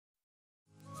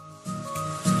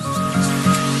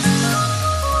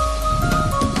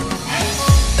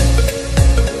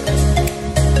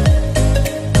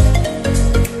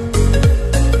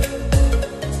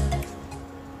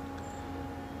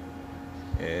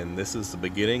and this is the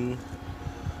beginning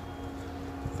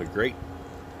of the Great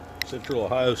Central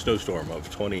Ohio Snowstorm of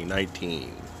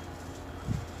 2019.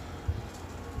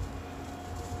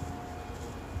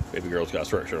 Baby girl's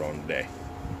got a sweatshirt on today.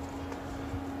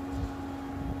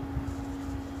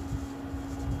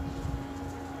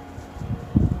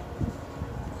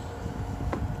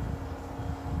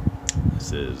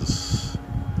 This is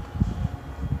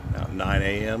about 9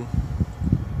 a.m.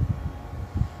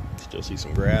 Still see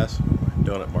some grass.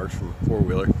 Donut marks from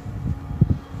four-wheeler.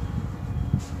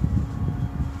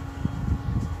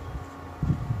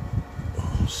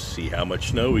 See how much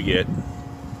snow we get.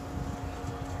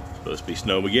 Supposed to be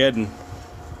Snowmageddon.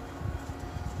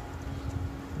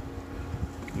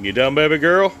 You done, baby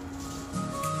girl?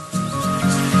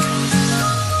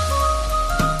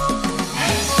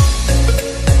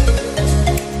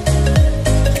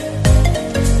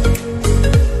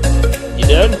 You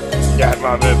done? Got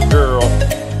my baby girl.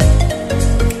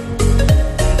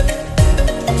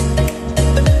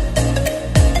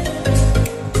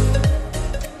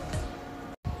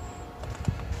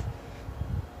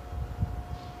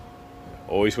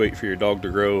 Always wait for your dog to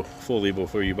grow fully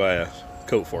before you buy a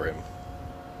coat for him.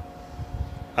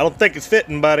 I don't think it's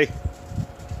fitting, buddy.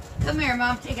 Come here,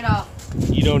 Mom. Take it off.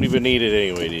 You don't even need it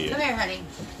anyway, do you? Come here, honey.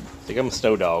 I think I'm a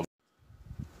snow dog.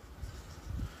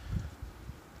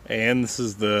 And this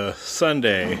is the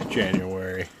Sunday,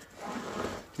 January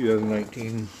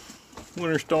 2019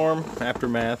 winter storm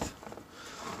aftermath.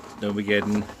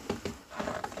 Snowmageddon.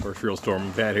 First real storm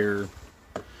we've had here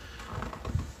a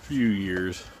few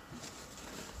years.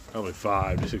 Probably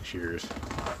 5 to 6 years.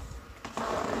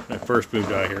 When I first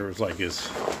moved out here, it was like this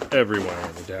everywhere.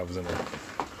 My dad was in the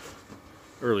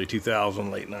early 2000s,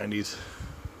 late 90s.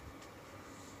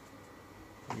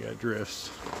 We got drifts.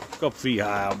 A couple feet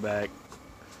high out back.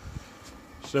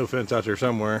 Snow fence out there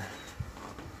somewhere.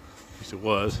 At least it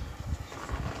was.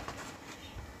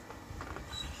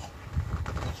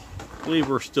 I believe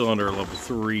we're still under level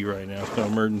 3 right now. Snow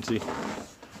emergency.